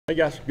Hey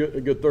guys, a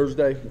good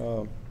Thursday.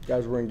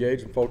 Guys were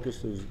engaged and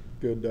focused. It was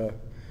a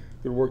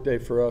good work day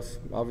for us.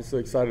 Obviously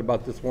excited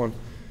about this one.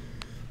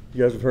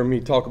 You guys have heard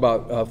me talk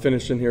about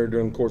finishing here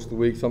during the course of the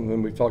week,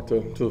 something we've talked to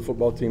the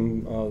football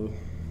team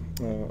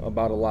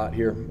about a lot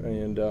here,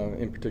 and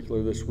in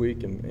particular this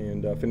week,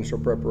 and finish our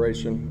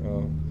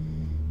preparation.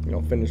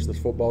 Finish this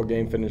football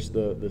game, finish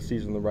the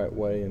season the right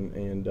way,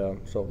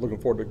 and so looking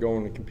forward to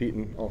going and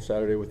competing on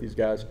Saturday with these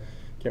guys.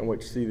 Can't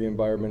wait to see the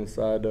environment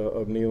inside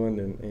of Neyland,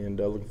 and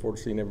looking forward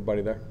to seeing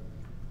everybody there.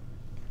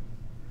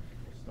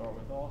 We'll start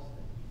with Austin.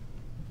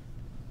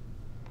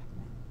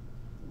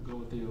 We'll go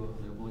with the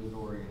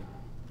obligatory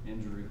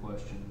injury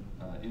question.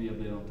 Any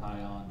update on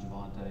Tyon,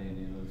 Javante,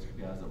 any of those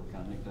guys that were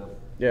kind of nicked up?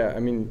 Yeah, I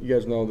mean, you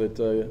guys know that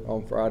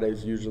on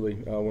Fridays usually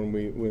when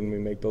we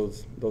make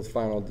those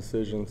final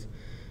decisions.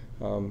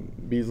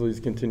 Beasley's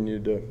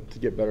continued to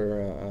get better.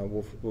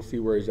 We'll see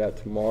where he's at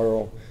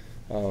tomorrow.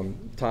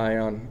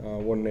 Tyon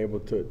wasn't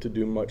able to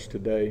do much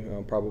today.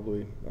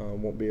 Probably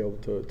won't be able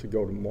to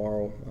go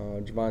tomorrow.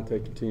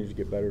 Javante continues to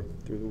get better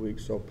through the week.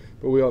 So,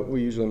 but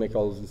we usually make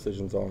all those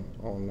decisions on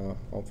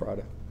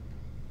Friday.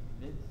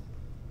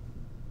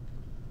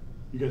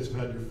 You guys have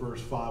had your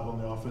first 5 on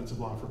the offensive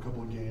line for a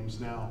couple of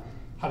games now.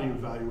 How do you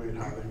evaluate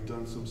how they've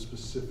done? Some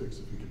specifics,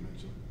 if you could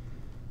mention.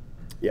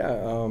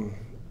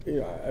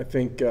 Yeah, I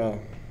think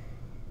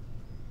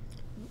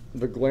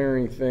the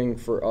glaring thing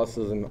for us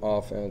as an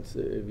offense,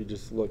 if you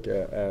just look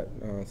at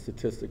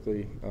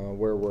statistically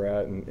where we're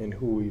at and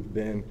who we've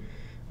been,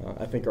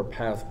 I think our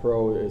pass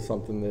pro is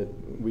something that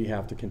we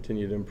have to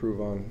continue to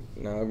improve on.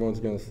 Now, everyone's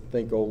going to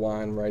think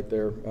O-line right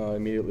there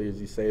immediately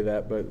as you say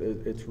that, but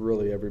it's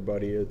really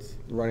everybody. It's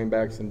running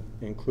backs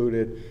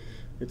included.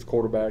 It's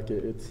quarterback.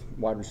 It's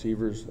wide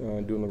receivers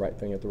doing the right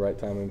thing at the right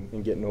time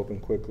and getting open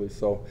quickly.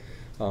 So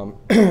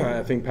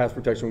I think pass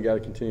protection we got to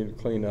continue to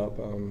clean up.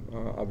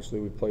 Obviously,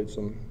 we played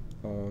some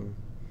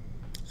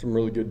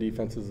really good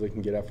defenses that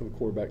can get after the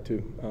quarterback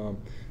too.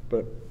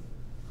 But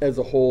as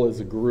a whole, as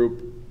a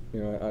group,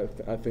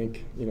 I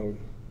think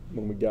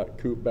when we got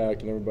Coop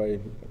back and everybody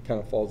kind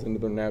of falls into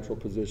their natural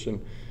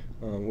position,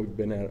 we've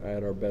been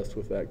at our best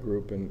with that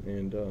group,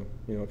 and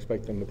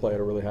expect them to play at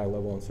a really high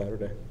level on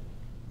Saturday.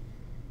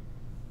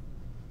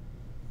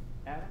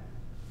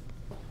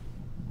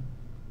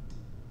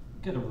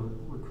 Got a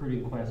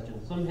recruiting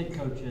question. Some head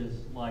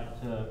coaches like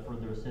for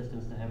their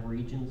assistants to have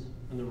regions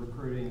in the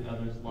recruiting.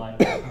 Others like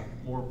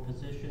more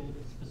position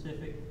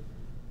specific.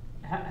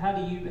 How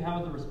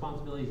are the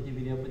responsibilities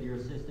divvied up with your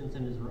assistants,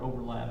 and is there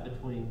overlap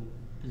between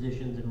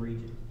positions and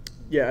regions?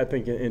 Yeah, I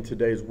think in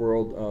today's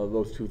world,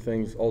 those two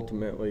things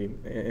ultimately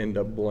end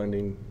up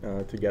blending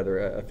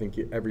together. I think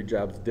every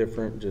job's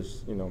different,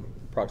 just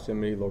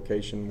proximity,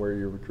 location, where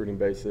your recruiting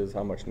base is,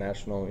 how much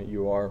national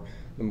you are.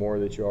 The more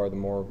that you are, the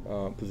more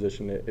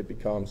position it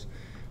becomes.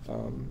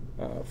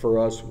 For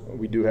us,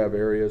 we do have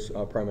areas,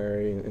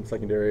 primary and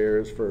secondary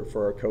areas for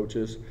our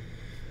coaches.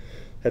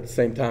 At the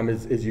same time,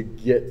 as you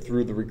get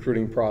through the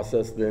recruiting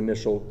process, the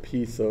initial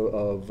piece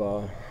of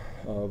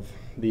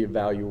the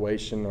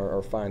evaluation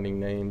or finding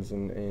names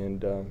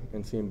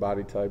and seeing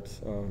body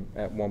types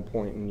at one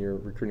point in your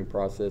recruiting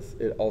process,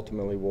 it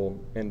ultimately will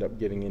end up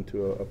getting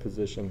into a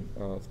position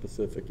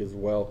specific as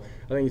well.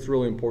 I think it's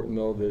really important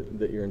though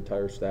that your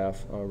entire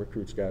staff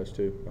recruits guys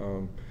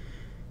too,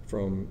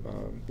 from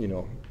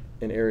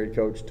an area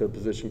coach to a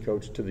position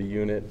coach to the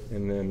unit,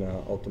 and then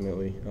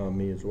ultimately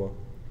me as well.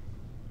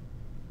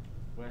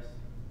 Wes?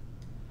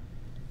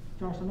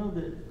 Josh, I know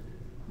that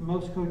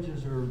most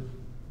coaches are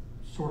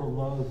sort of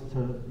loath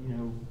to,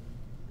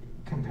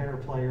 compare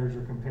players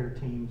or compare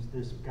teams.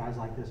 This guy's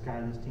like this guy,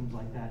 this team's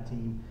like that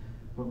team.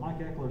 But Mike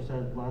Eckler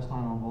said last night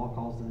on Ball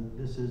Calls that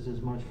this is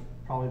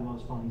probably the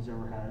most fun he's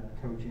ever had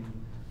coaching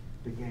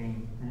the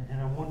game.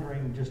 And I'm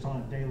wondering, just on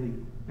a daily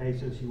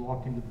basis, you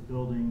walk into the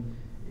building,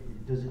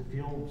 does it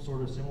feel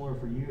sort of similar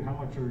for you? How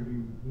much are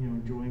you,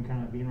 enjoying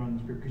kind of being around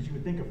this group? Because you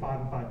would think a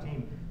 5-5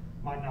 team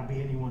might not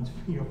be anyone's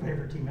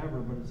favorite team ever,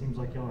 but it seems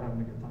like y'all are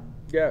having a good time.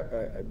 Yeah,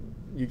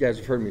 you guys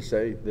have heard me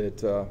say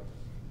that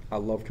I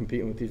love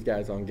competing with these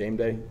guys on game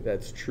day.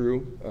 That's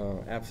true,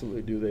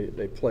 absolutely do.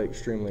 They play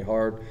extremely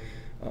hard,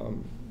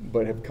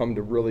 but have come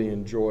to really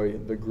enjoy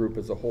the group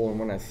as a whole. And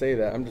when I say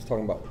that, I'm just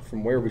talking about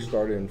from where we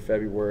started in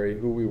February,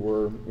 who we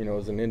were,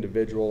 as an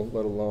individual,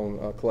 let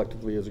alone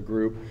collectively as a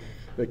group,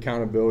 the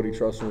accountability,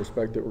 trust, and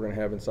respect that we're going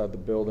to have inside the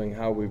building,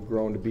 how we've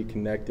grown to be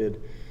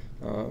connected.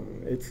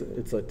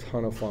 It's a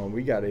ton of fun.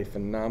 We got a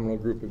phenomenal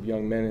group of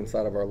young men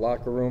inside of our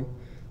locker room.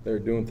 They're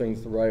doing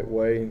things the right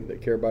way. They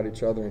care about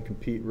each other and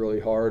compete really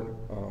hard,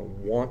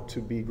 want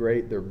to be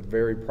great. They're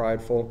very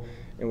prideful,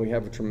 and we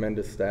have a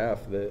tremendous staff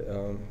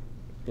that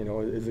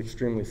is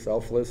extremely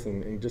selfless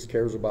and just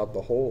cares about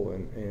the whole.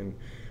 And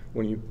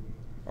when you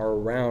are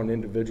around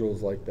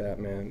individuals like that,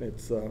 man,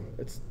 it's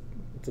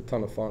a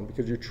ton of fun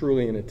because you're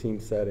truly in a team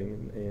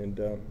setting, and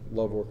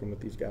love working with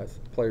these guys,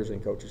 players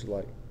and coaches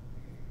alike.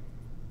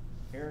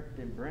 Eric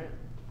and Brent.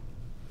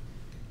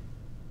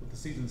 With the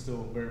season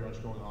still very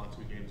much going on,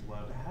 2 games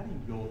left, how do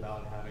you go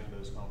about having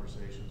those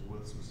conversations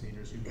with some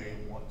seniors who may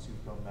want to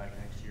come back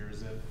next year?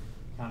 Is it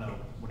kind of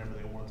whenever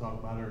they want to talk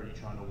about it, or are you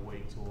trying to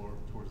wait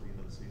towards the end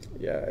of the season?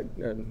 Yeah,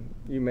 and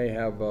you may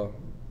have a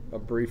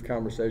brief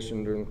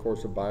conversation during the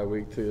course of bye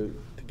week to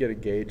get a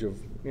gauge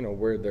of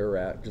where they're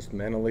at just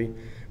mentally,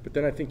 but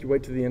then I think you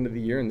wait to the end of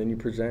the year and then you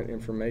present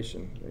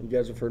information. You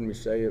guys have heard me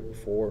say it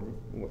before.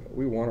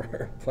 We want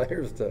our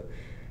players to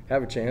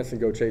have a chance to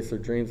go chase their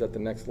dreams at the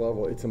next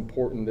level. It's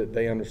important that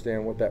they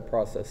understand what that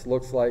process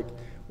looks like,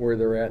 where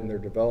they're at in their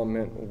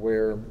development,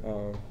 where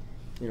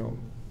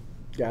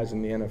guys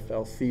in the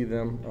NFL see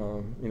them,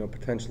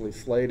 potentially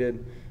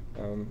slated.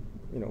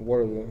 What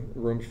are the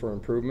rooms for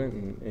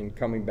improvement and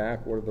coming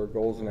back? What are their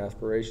goals and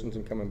aspirations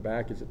and coming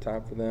back? Is it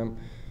time for them?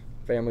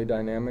 Family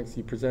dynamics.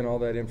 You present all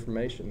that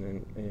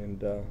information and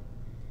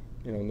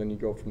then you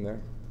go from there.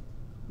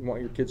 You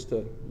want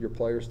your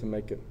players to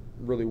make a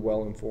really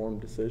well-informed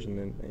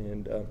decision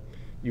and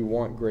you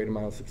want great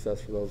amount of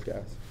success for those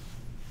guys.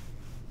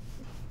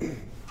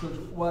 Coach,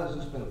 why has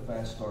this been a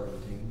fast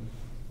starting team?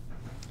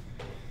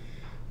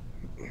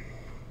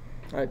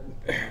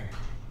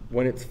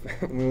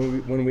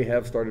 When we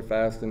have started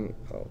fast, and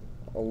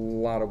a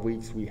lot of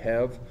weeks we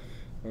have,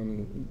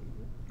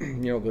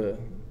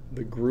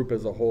 the group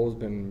as a whole has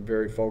been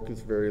very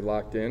focused, very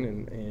locked in,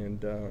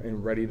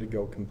 and ready to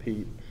go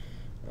compete.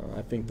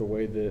 I think the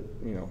way that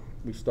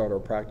we start our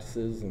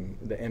practices and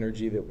the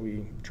energy that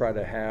we try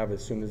to have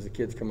as soon as the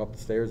kids come up the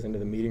stairs into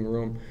the meeting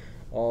room,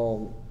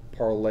 all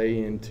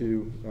parlay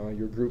into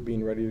your group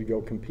being ready to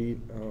go compete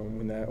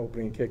when that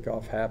opening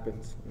kickoff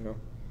happens.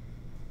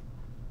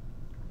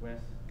 Wes?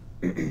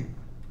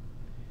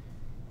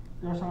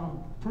 Josh,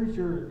 I'm pretty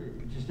sure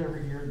just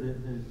every year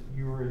that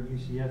you were at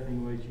UCF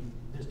anyways,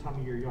 this time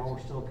of year y'all were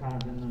still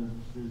kind of in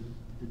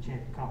the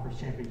conference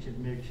championship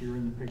mix. You're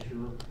in the picture,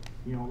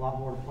 a lot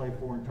more to play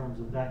for in terms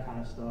of that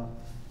kind of stuff.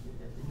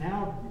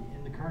 Now,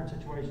 in the current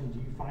situation, do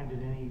you find it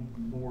any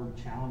more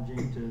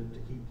challenging to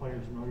keep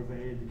players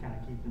motivated, to kind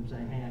of keep them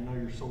saying, hey, I know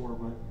you're sore,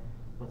 but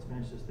let's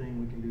finish this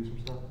thing, we can do some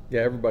stuff?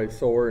 Yeah, everybody's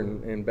sore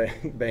and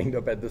banged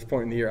up at this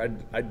point in the year.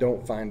 I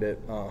don't find it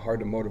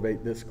hard to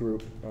motivate this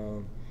group.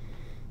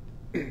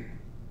 We've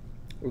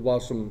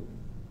lost some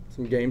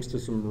games to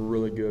some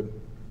really good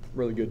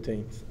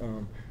teams.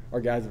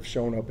 Our guys have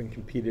shown up and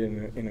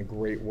competed in a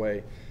great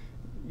way.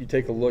 You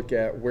take a look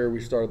at where we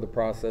started the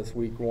process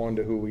week one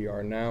to who we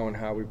are now and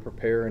how we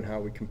prepare and how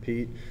we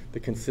compete, the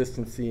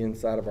consistency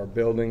inside of our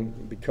building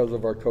because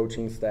of our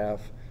coaching staff,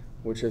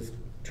 which has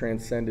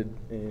transcended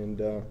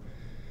and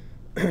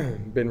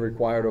been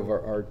required of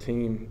our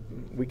team.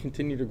 We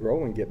continue to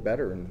grow and get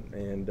better,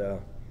 and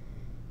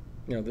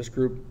this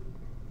group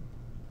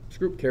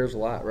cares a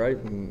lot, right?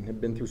 And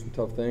have been through some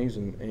tough things,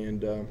 and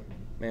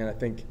man, I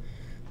think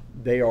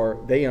they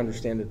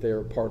understand that they are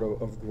a part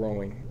of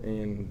growing,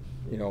 and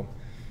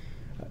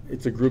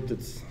it's a group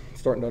that's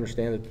starting to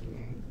understand that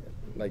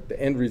like the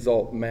end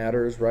result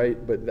matters,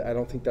 right? But I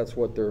don't think that's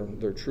what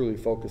they're truly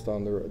focused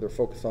on. They're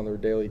focused on their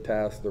daily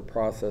tasks, their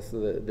process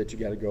that you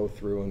got to go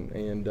through,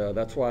 and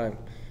that's why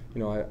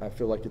I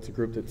feel like it's a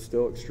group that's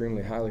still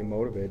extremely highly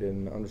motivated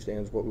and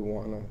understands what we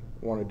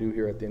want to do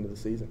here at the end of the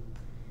season.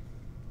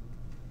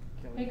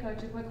 Hey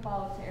Coach, a quick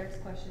follow-up to Eric's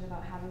question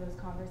about having those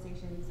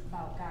conversations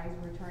about guys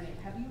returning.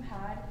 Have you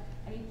had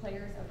any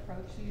players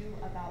approach you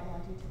about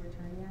wanting to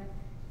return yet?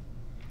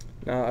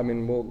 No, I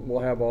mean we'll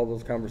have all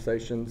those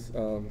conversations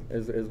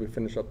as we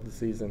finish up the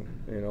season,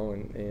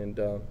 and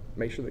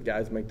make sure that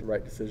guys make the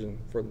right decision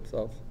for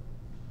themselves.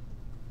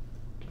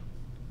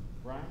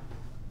 Ryan?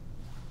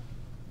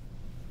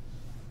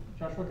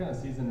 Josh, what kind of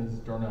season has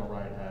Darnell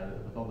Wright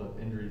had with all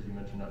the injuries you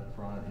mentioned up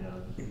front?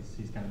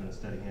 He's kind of been a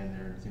steady hand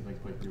there, and it seems like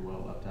he's played pretty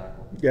well left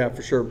tackle. Yeah,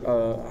 for sure.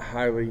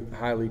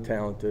 Highly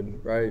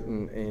talented, right,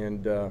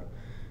 and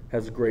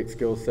has a great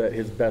skill set.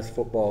 His best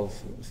football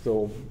is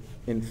still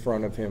in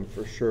front of him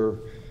for sure.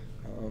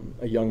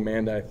 A young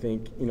man that I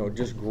think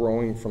just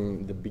growing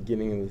from the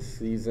beginning of the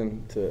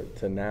season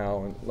to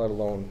now, and let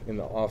alone in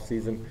the off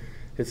season,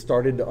 has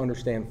started to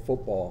understand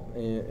football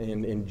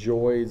and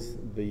enjoys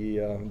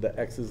the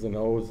X's and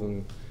O's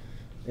and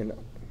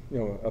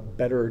a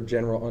better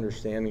general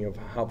understanding of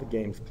how the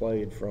game's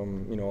played,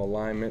 from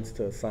alignments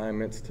to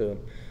assignments to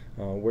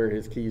where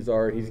his keys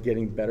are. He's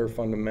getting better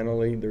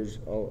fundamentally. There's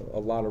a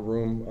lot of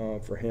room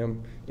for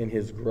him in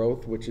his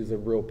growth, which is a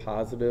real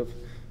positive,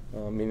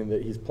 meaning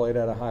that he's played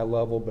at a high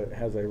level but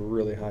has a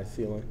really high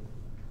ceiling.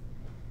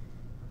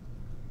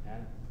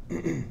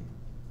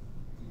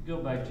 Go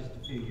back just a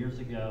few years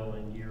ago,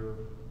 and you're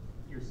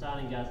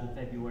signing guys in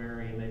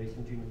February and maybe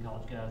some junior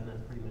college guys, and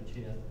that's pretty much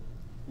it.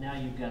 Now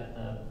you've got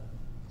the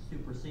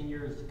super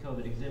seniors,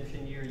 COVID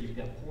exemption year, you've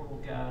got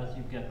portal guys,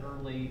 you've got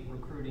early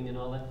recruiting and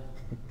all that.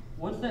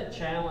 What's that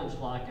challenge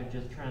like of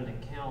just trying to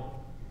count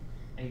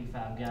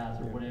 85 guys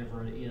or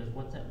whatever it is?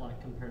 What's that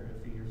like compared to a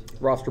few years ago?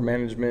 Roster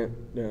management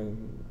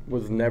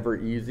was never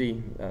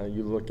easy.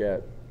 You look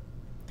at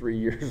 3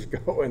 years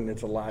ago, and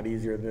it's a lot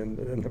easier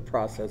than the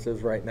process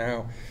is right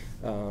now.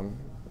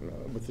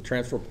 with the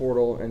transfer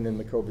portal and then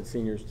the COVID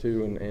seniors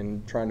too,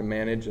 and trying to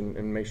manage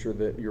and make sure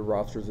that your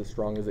roster is as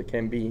strong as it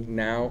can be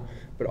now,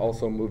 but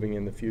also moving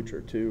in the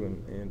future too.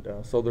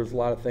 And so there's a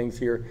lot of things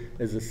here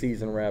as the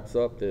season wraps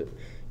up that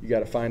you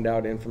got to find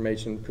out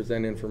information,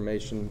 present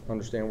information,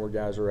 understand where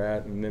guys are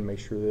at, and then make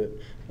sure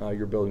that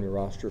you're building your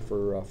roster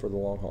for the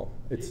long haul.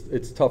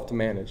 It's tough to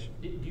manage.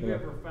 Do you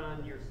ever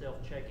find yourself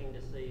checking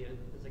to see, is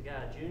a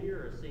guy a junior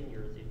or a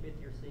senior? Is he a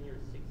fifth-year senior,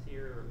 sixth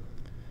year? Or?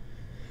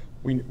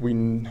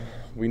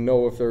 We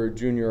know if they're a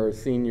junior or a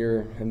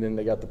senior, and then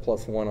they got the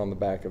 +1 on the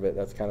back of it.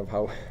 That's kind of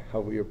how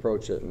we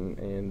approach it,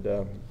 and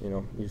you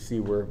know, you see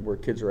where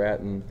kids are at,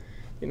 and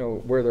you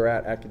know where they're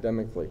at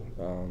academically.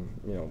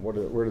 You know,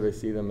 where do they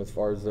see them as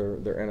far as their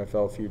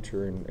NFL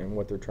future and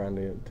what they're trying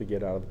to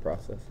get out of the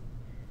process.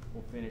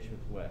 We'll finish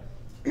with Wes.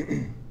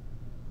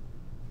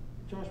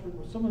 Josh,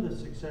 with some of the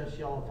success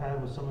y'all have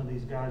had with some of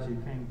these guys who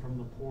came from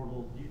the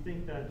portal, do you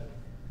think that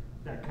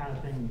kind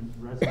of thing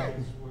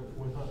resonates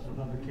with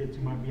other kids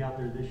who might be out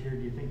there this year?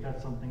 Do you think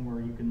that's something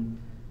where you can,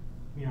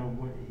 you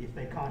know, if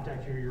they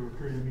contact you or you're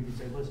recruiting them, you can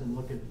say, listen,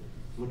 look at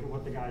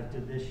what the guys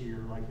did this year.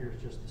 Like,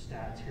 here's just the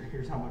stats.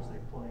 Here's how much they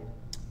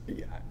played.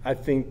 Yeah, I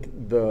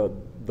think the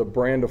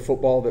brand of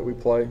football that we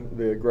play,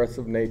 the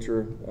aggressive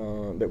nature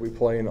that we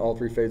play in all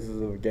 3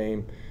 phases of the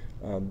game,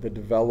 the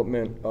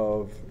development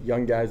of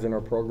young guys in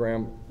our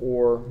program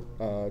or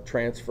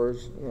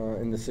transfers,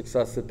 and the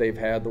success that they've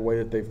had, the way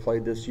that they've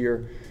played this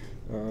year,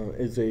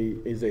 is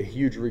a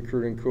huge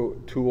recruiting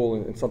tool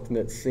and something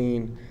that's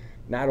seen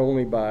not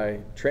only by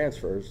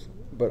transfers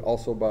but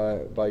also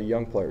by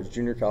young players,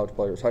 junior college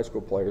players, high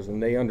school players,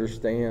 and they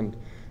understand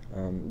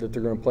that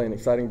they're going to play an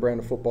exciting brand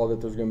of football,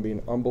 that there's going to be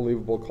an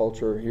unbelievable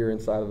culture here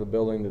inside of the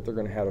building, that they're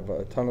going to have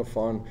a ton of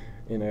fun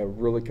in a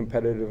really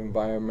competitive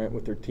environment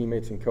with their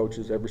teammates and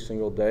coaches every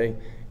single day,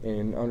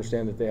 and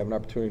understand that they have an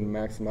opportunity to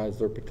maximize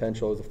their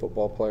potential as a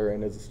football player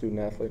and as a student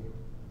athlete.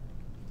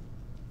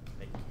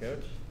 Thank you,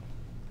 Coach.